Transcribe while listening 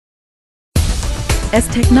As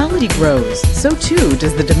technology grows, so too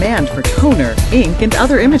does the demand for toner, ink, and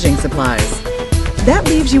other imaging supplies. That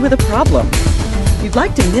leaves you with a problem. You'd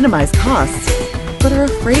like to minimize costs, but are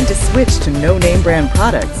afraid to switch to no-name brand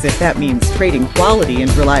products if that means trading quality and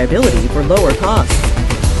reliability for lower costs.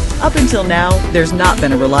 Up until now, there's not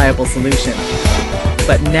been a reliable solution.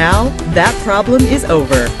 But now, that problem is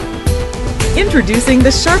over. Introducing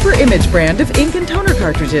the Sharper Image brand of ink and toner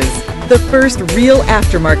cartridges, the first real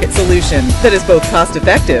aftermarket solution that is both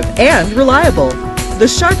cost-effective and reliable. The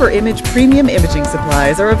Sharper Image premium imaging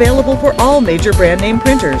supplies are available for all major brand name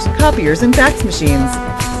printers, copiers, and fax machines.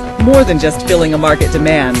 More than just filling a market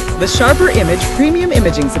demand, the Sharper Image premium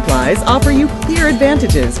imaging supplies offer you clear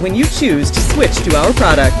advantages when you choose to switch to our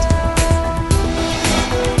product.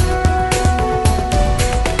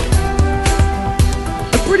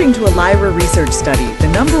 According to a Lyra research study, the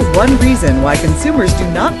 #1 reason why consumers do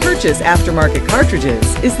not purchase aftermarket cartridges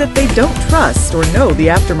is that they don't trust or know the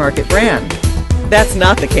aftermarket brand. That's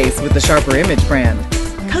not the case with the Sharper Image brand.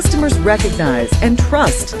 Customers recognize and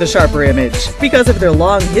trust the Sharper Image because of their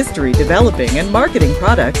long history developing and marketing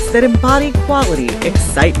products that embody quality,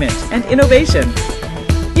 excitement, and innovation.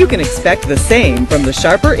 You can expect the same from the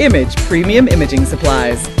Sharper Image premium imaging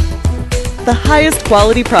supplies. The highest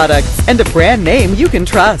quality products and a brand name you can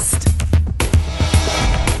trust.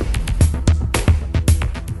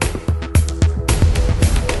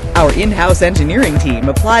 Our in-house engineering team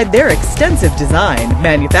applied their extensive design,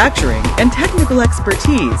 manufacturing, and technical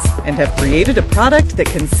expertise and have created a product that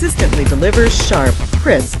consistently delivers sharp,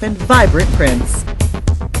 crisp, and vibrant prints.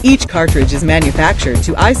 Each cartridge is manufactured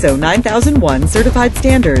to ISO 9001 certified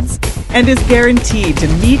standards and is guaranteed to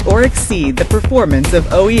meet or exceed the performance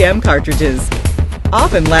of OEM cartridges,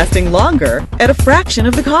 often lasting longer at a fraction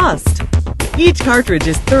of the cost. Each cartridge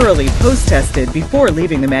is thoroughly post-tested before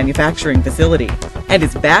leaving the manufacturing facility and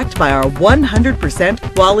is backed by our 100%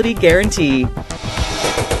 quality guarantee.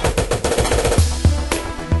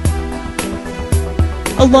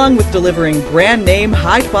 Along with delivering brand name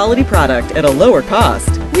high-quality product at a lower cost,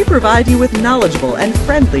 we provide you with knowledgeable and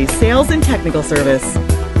friendly sales and technical service.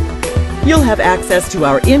 You'll have access to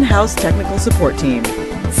our in-house technical support team,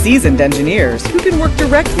 seasoned engineers who can work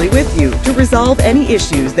directly with you to resolve any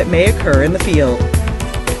issues that may occur in the field.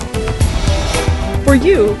 For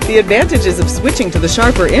you, the advantages of switching to the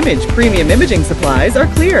Sharper Image premium imaging supplies are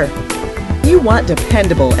clear. You want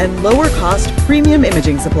dependable and lower-cost premium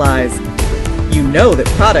imaging supplies. You know that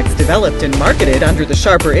products developed and marketed under the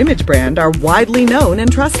Sharper Image brand are widely known and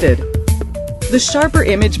trusted. The Sharper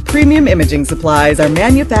Image premium imaging supplies are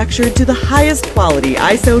manufactured to the highest quality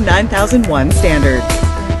ISO 9001 standards.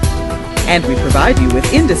 And we provide you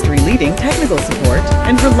with industry-leading technical support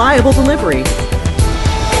and reliable delivery.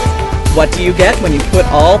 What do you get when you put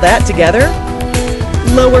all that together?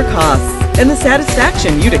 Lower costs and the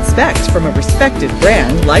satisfaction you'd expect from a respected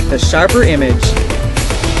brand like the Sharper Image.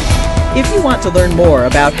 If you want to learn more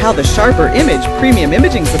about how the Sharper Image premium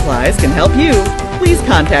imaging supplies can help you, please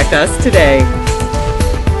contact us today.